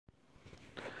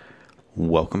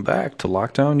Welcome back to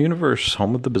Lockdown Universe,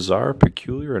 home of the bizarre,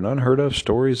 peculiar, and unheard of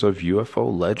stories of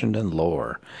UFO legend and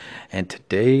lore. And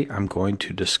today I'm going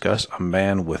to discuss a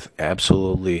man with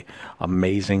absolutely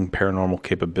amazing paranormal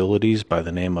capabilities by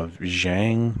the name of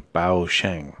Zhang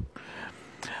Baosheng.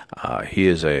 He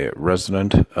is a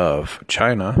resident of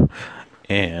China,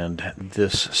 and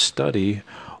this study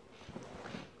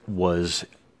was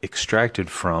extracted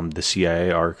from the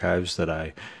CIA archives that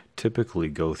I typically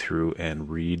go through and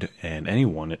read, and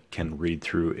anyone can read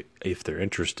through if they're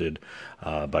interested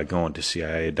by going to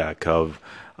cia.gov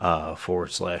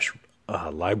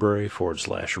 /library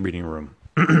 /reading room.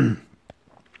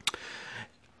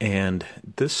 And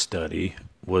this study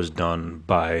was done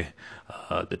by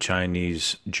the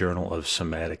Chinese Journal of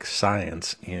Somatic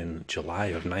Science in July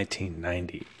of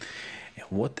 1990. And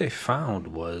what they found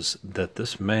was that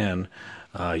this man,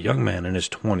 a young man in his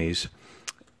 20s,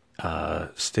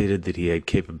 stated that he had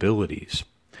capabilities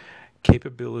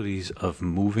of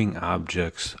moving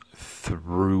objects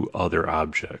through other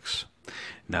objects.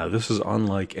 Now, this is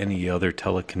unlike any other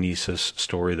telekinesis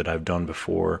story that I've done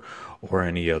before or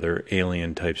any other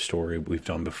alien type story we've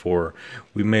done before.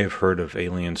 We may have heard of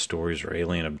alien stories or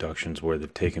alien abductions where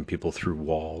they've taken people through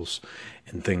walls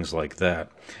and things like that.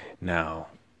 Now,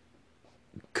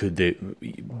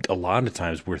 a lot of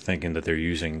times we're thinking that they're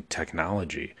using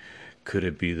technology. Could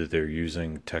it be that they're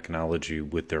using technology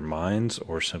with their minds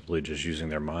or simply just using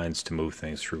their minds to move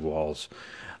things through walls?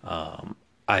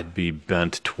 I'd be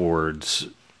bent towards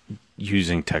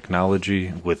using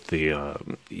technology with the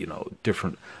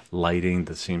different lighting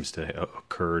that seems to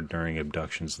occur during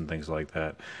abductions and things like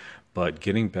that. But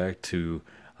getting back to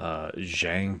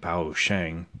Zhang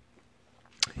Baosheng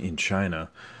in China,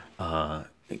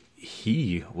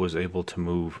 he was able to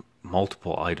move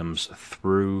multiple items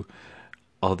through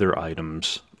other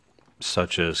items,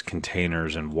 such as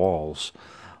containers and walls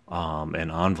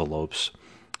and envelopes,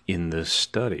 in this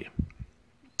study.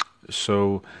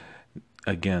 So,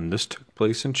 again, this took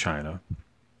place in China,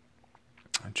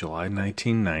 July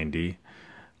 1990,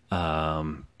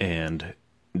 and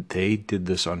they did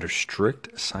this under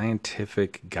strict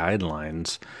scientific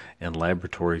guidelines and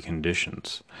laboratory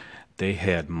conditions. They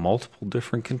had multiple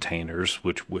different containers,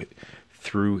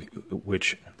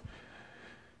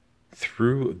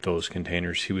 through those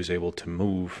containers he was able to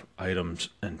move items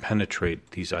and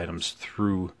penetrate these items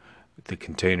through the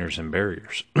containers and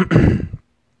barriers.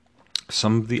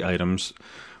 Some of the items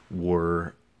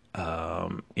were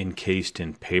encased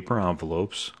in paper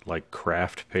envelopes, like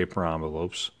craft paper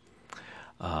envelopes.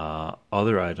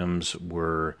 Other items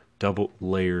were double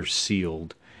layer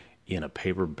sealed in a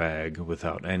paper bag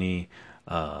without any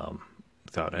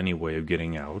way of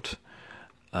getting out.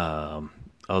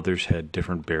 Others had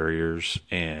different barriers,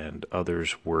 and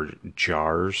others were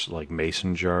jars, like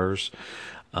mason jars,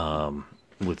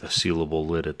 with a sealable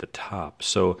lid at the top.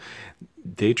 So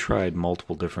they tried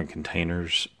multiple different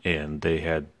containers, and they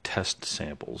had test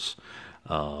samples.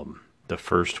 The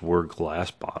first were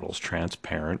glass bottles,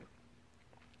 transparent,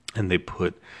 and they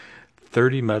put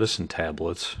 30 medicine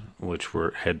tablets, which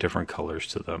had different colors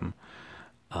to them,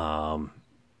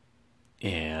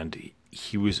 and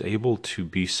he was able to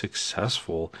be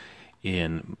successful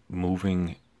in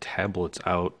moving tablets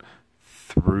out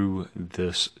through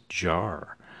this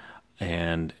jar.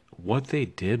 And what they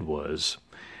did was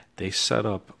they set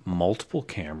up multiple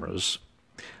cameras,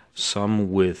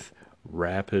 some with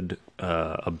rapid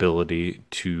ability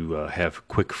to have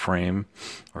quick frame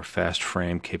or fast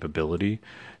frame capability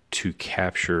to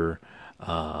capture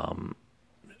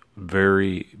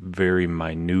very, very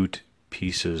minute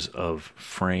pieces of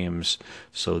frames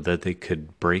so that they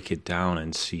could break it down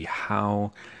and see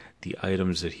how the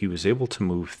items that he was able to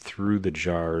move through the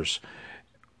jars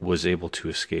was able to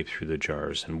escape through the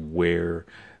jars, and where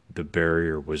the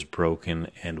barrier was broken,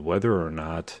 and whether or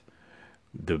not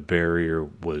the barrier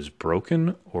was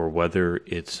broken or whether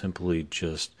it simply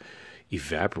just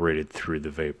evaporated through the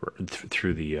vapor,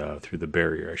 through the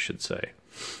barrier, I should say.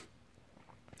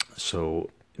 So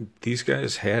these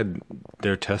guys had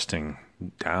their testing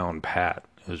down pat.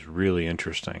 It was really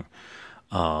interesting.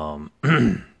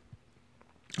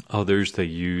 Others, they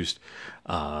used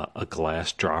a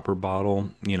glass dropper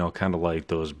bottle, kind of like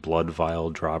those blood vial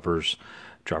dropper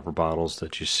bottles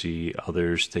that you see.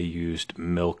 Others, they used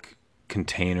milk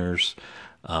containers,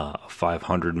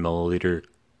 500 milliliter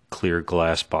clear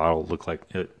glass bottle. Look like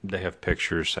they have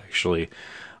pictures actually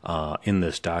in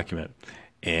this document,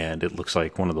 and it looks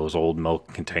like one of those old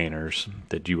milk containers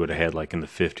that you would have had like in the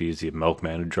 50s. The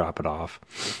milkman would drop it off.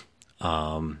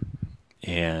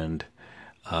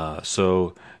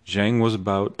 So Zhang was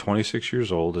about 26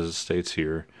 years old, as it states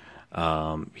here.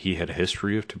 He had a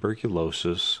history of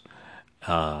tuberculosis,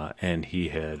 and he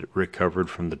had recovered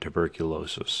from the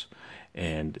tuberculosis.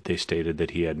 And they stated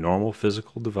that he had normal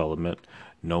physical development,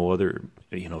 no other,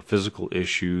 physical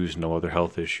issues, no other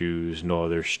health issues, no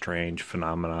other strange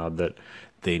phenomena that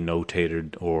they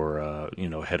notated or,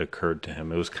 had occurred to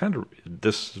him. It was kind of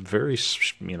this very,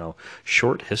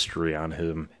 short history on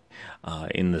him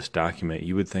in this document.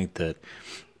 You would think that,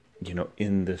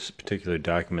 in this particular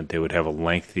document, they would have a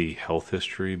lengthy health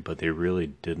history, but they really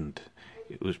didn't.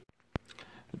 It was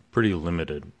pretty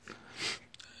limited.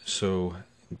 So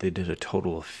they did a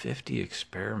total of 50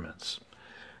 experiments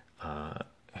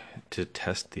to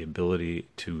test the ability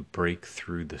to break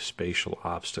through the spatial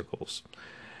obstacles.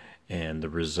 And the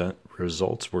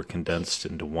results were condensed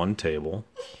into one table,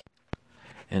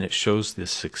 and it shows the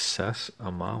success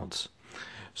amounts.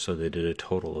 So they did a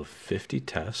total of 50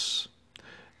 tests,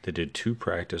 they did 2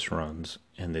 practice runs,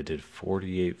 and they did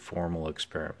 48 formal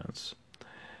experiments.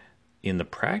 In the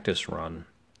practice run,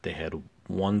 they had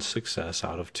 1 success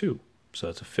out of 2. So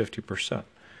that's a 50%.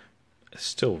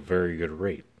 Still a very good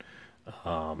rate.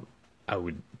 I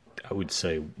would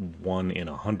say 1 in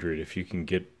 100, if you can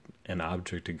get an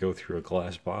object to go through a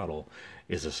glass bottle,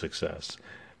 is a success.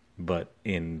 But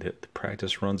in the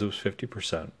practice runs, it was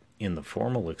 50%. In the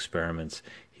formal experiments,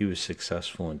 he was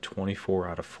successful in 24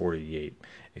 out of 48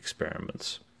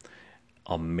 experiments.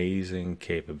 Amazing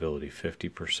capability,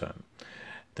 50%.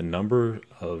 The number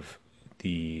of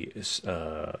the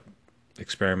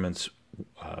experiments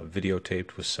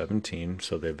videotaped was 17,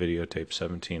 so they videotaped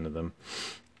 17 of them,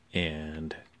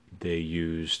 and they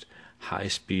used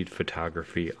high-speed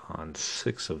photography on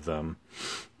 6 of them,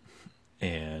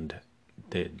 and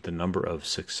the number of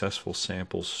successful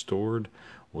samples stored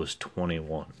was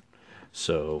 21.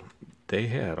 So they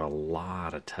had a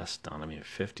lot of tests done. I mean,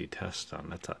 50 tests done.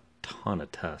 That's a ton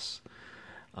of tests.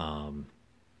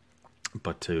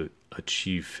 But to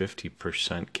achieve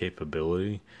 50%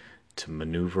 capability to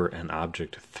maneuver an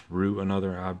object through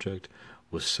another object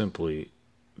was simply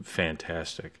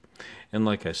fantastic. And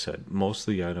like I said, most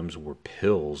of the items were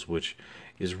pills, which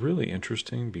is really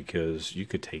interesting because you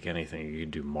could take anything. You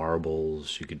could do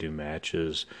marbles, you could do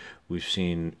matches. We've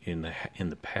seen in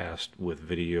the past with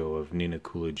video of Nina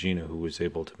Kulagina, who was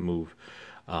able to move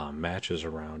matches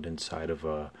around inside of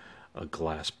a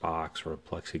glass box or a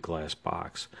plexiglass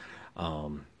box.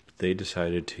 They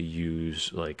decided to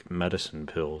use like medicine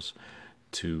pills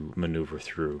to maneuver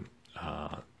through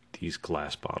these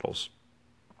glass bottles.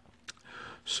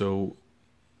 So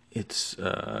it's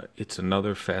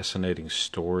another fascinating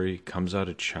story. Comes out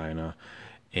of China,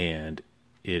 and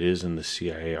it is in the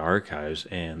CIA archives,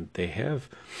 and they have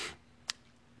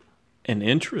an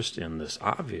interest in this.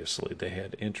 Obviously, they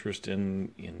had interest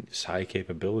in psi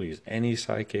capabilities. Any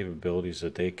psi capabilities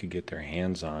that they could get their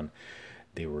hands on,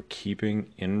 they were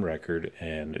keeping in record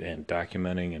and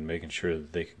documenting and making sure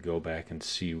that they could go back and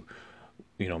see,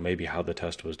 maybe how the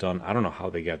test was done. I don't know how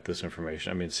they got this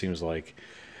information. I mean, it seems like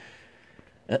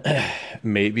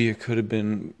maybe it could have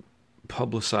been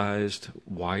publicized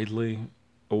widely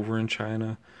over in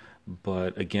China,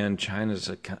 but again, China's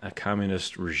a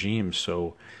communist regime,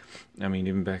 so I mean,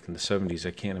 even back in the 70s,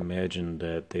 I can't imagine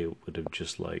that they would have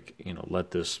just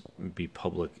let this be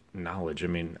public knowledge. I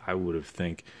mean, I would have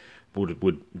thought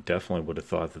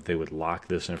that they would lock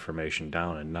this information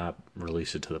down and not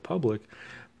release it to the public.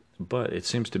 But it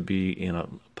seems to be in a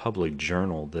public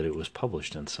journal that it was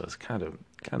published in, so it's kind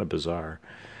of bizarre.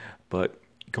 But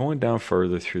going down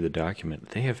further through the document,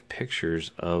 they have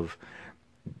pictures of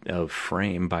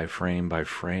frame by frame by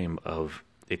frame of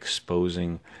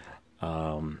exposing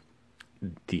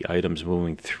the items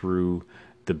moving through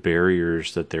the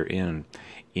barriers that they're in.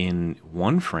 In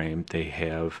one frame, they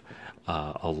have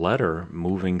a letter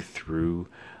moving through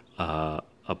a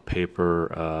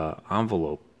paper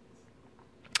envelope.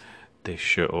 They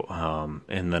show,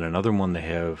 and then another one they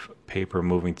have paper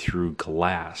moving through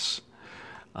glass.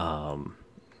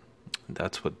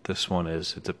 That's what this one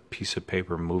is. It's a piece of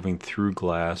paper moving through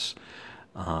glass,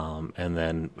 and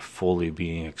then fully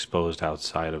being exposed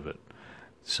outside of it.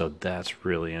 So that's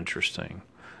really interesting.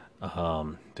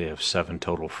 They have 7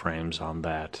 total frames on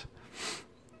that,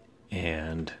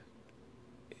 and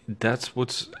that's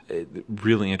what's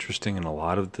really interesting in a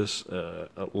lot of this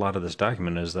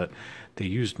document is that they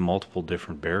used multiple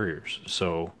different barriers.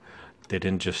 So they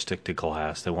didn't just stick to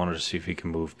glass. They wanted to see if you can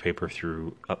move paper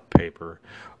through paper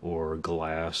or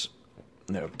glass,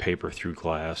 paper through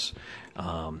glass.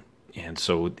 And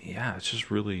so, yeah, it's just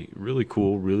really, really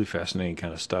cool, really fascinating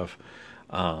kind of stuff.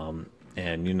 And,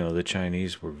 the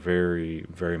Chinese were very,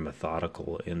 very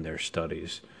methodical in their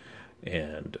studies.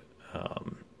 And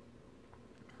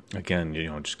again,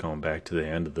 just going back to the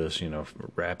end of this,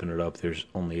 wrapping it up, there's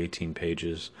only 18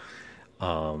 pages.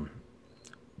 But,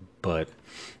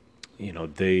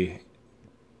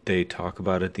 they talk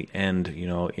about at the end,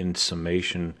 in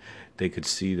summation, they could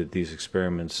see that these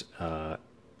experiments,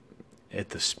 at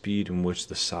the speed in which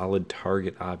the solid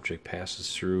target object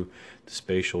passes through the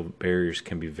spatial barriers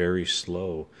can be very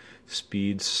slow,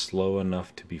 speeds slow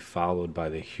enough to be followed by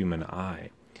the human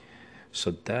eye.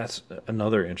 So that's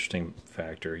another interesting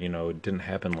factor. It didn't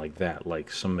happen like that.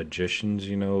 Like some magicians,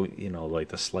 like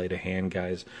the sleight of hand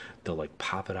guys, they'll like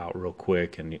pop it out real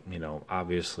quick, and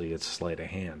obviously it's sleight of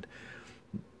hand.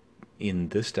 In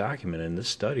this document, in this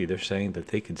study, they're saying that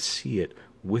they could see it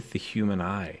with the human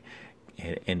eye,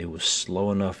 and it was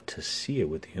slow enough to see it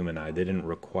with the human eye. They didn't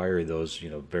require those,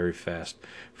 very fast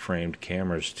framed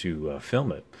cameras to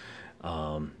film it.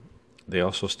 They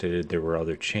also stated there were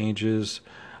other changes.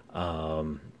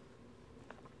 The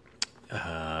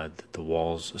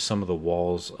walls, some of the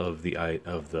walls of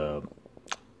the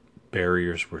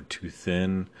barriers were too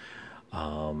thin.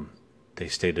 They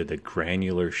stated that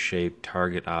granular shaped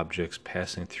target objects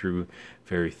passing through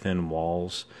very thin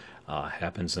walls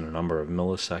happens in a number of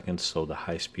milliseconds, so the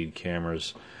high speed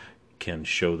cameras can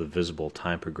show the visible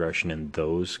time progression in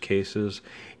those cases.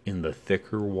 In the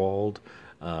thicker walled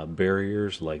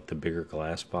barriers, like the bigger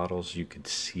glass bottles, you could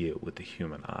see it with the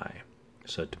human eye.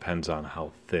 So it depends on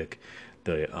how thick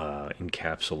the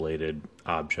encapsulated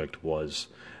object was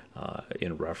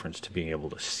in reference to being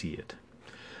able to see it.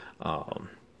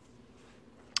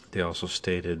 They also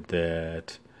stated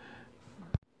that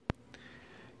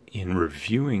in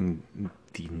reviewing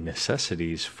the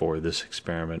necessities for this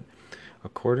experiment,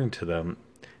 according to them,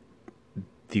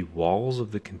 the walls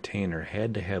of the container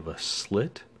had to have a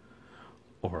slit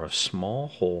or a small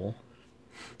hole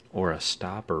or a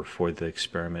stopper for the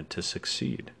experiment to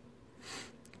succeed.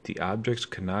 The objects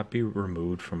could not be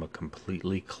removed from a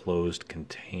completely closed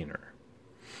container.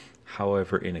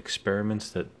 However, in experiments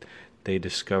that they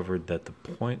discovered that the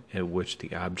point at which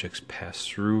the objects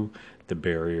passed through the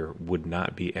barrier would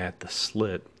not be at the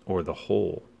slit or the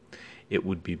hole. It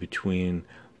would be between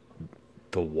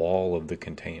the wall of the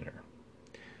container.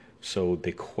 So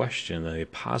they questioned and they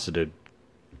posited,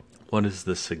 what is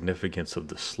the significance of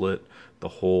the slit, the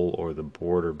hole, or the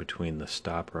border between the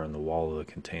stopper and the wall of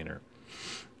the container?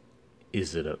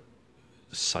 Is it a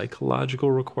psychological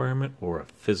requirement or a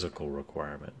physical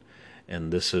requirement?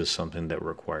 And this is something that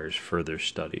requires further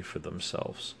study for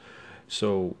themselves.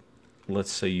 So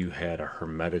let's say you had a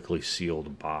hermetically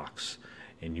sealed box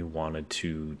and you wanted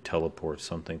to teleport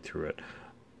something through it.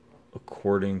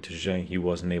 According to Zheng, he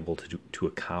wasn't able to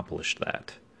accomplish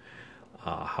that.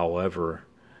 However,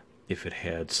 if it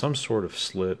had some sort of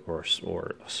slit or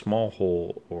a small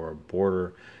hole or a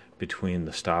border between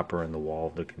the stopper and the wall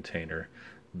of the container,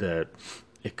 that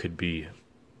it could be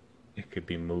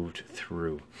moved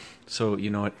through. So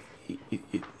it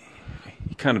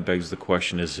kind of begs the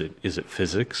question: is it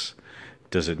physics?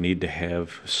 Does it need to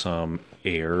have some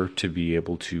air to be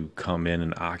able to come in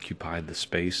and occupy the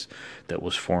space that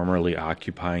was formerly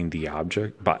occupying the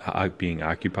object, being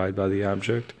occupied by the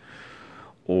object?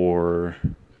 Or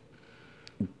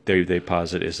they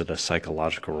posit, is it a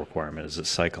psychological requirement? Is it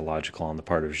psychological on the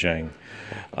part of Zheng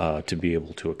to be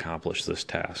able to accomplish this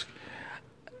task?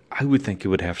 I would think it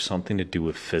would have something to do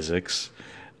with physics.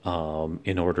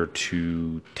 In order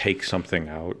to take something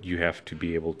out, you have to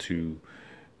be able to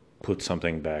put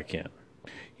something back in.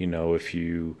 If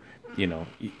you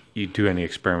do any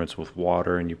experiments with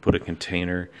water and you put a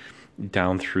container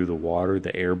down through the water,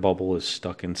 the air bubble is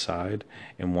stuck inside,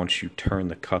 and once you turn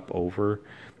the cup over,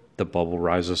 the bubble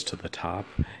rises to the top,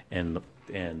 and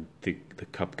the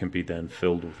cup can be then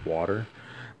filled with water.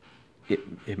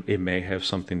 It may have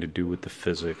something to do with the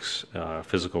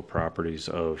physical properties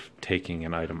of taking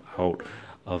an item out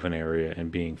of an area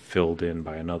and being filled in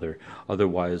by another.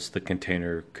 Otherwise, the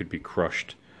container could be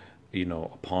crushed,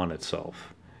 upon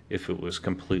itself if it was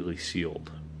completely sealed.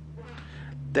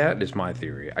 That is my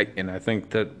theory, and I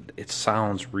think that it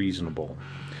sounds reasonable.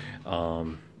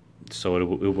 So it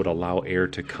would allow air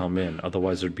to come in.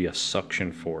 Otherwise, there'd be a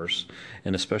suction force,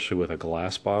 and especially with a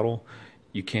glass bottle,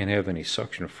 you can't have any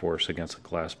suction force against a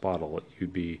glass bottle.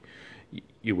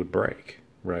 You would break,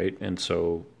 right? And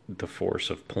so the force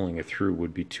of pulling it through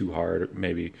would be too hard,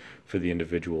 maybe for the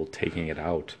individual taking it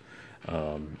out,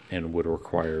 and would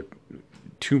require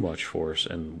too much force,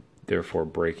 and therefore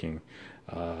breaking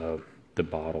the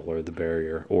bottle or the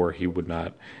barrier, or he would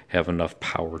not have enough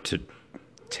power to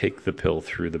take the pill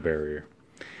through the barrier.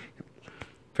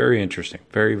 Very interesting.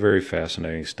 Very, very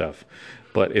fascinating stuff.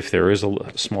 But if there is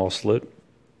a small slit,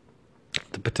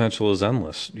 the potential is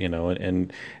endless,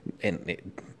 and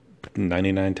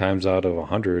 99 times out of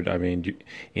 100, I mean,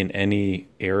 in any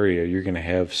area, you're going to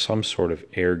have some sort of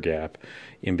air gap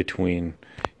in between,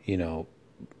 you know,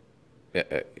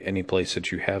 any place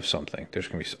that you have something. There's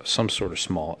going to be some sort of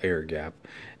small air gap,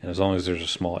 and as long as there's a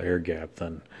small air gap,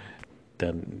 then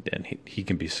he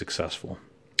can be successful.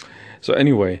 So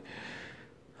anyway,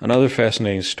 another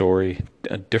fascinating story,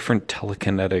 a different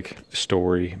telekinetic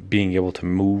story, being able to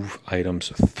move items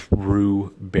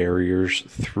through barriers,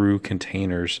 through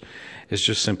containers, is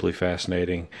just simply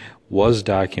fascinating. Was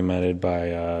documented by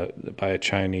a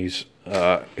Chinese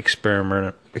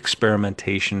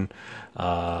experimentation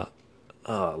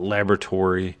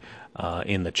laboratory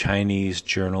in the Chinese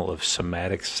Journal of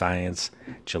Somatic Science,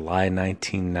 July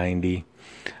 1990.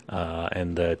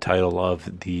 And the title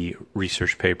of the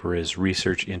research paper is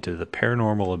Research into the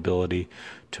Paranormal Ability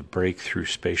to Break Through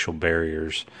Spatial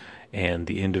Barriers. And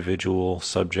the individual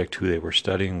subject who they were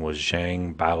studying was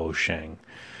Zhang Baosheng.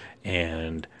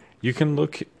 And you can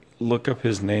look up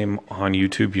his name on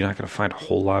YouTube. You're not going to find a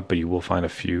whole lot, but you will find a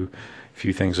few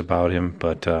things about him.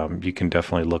 But you can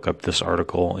definitely look up this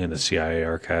article in the CIA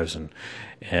archives and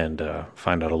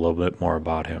find out a little bit more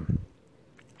about him.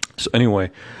 So anyway,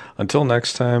 until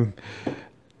next time,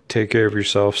 take care of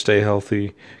yourself, stay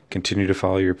healthy, continue to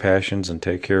follow your passions, and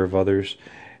take care of others.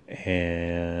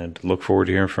 And look forward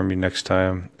to hearing from you next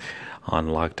time on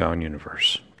Lockdown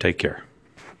Universe. Take care.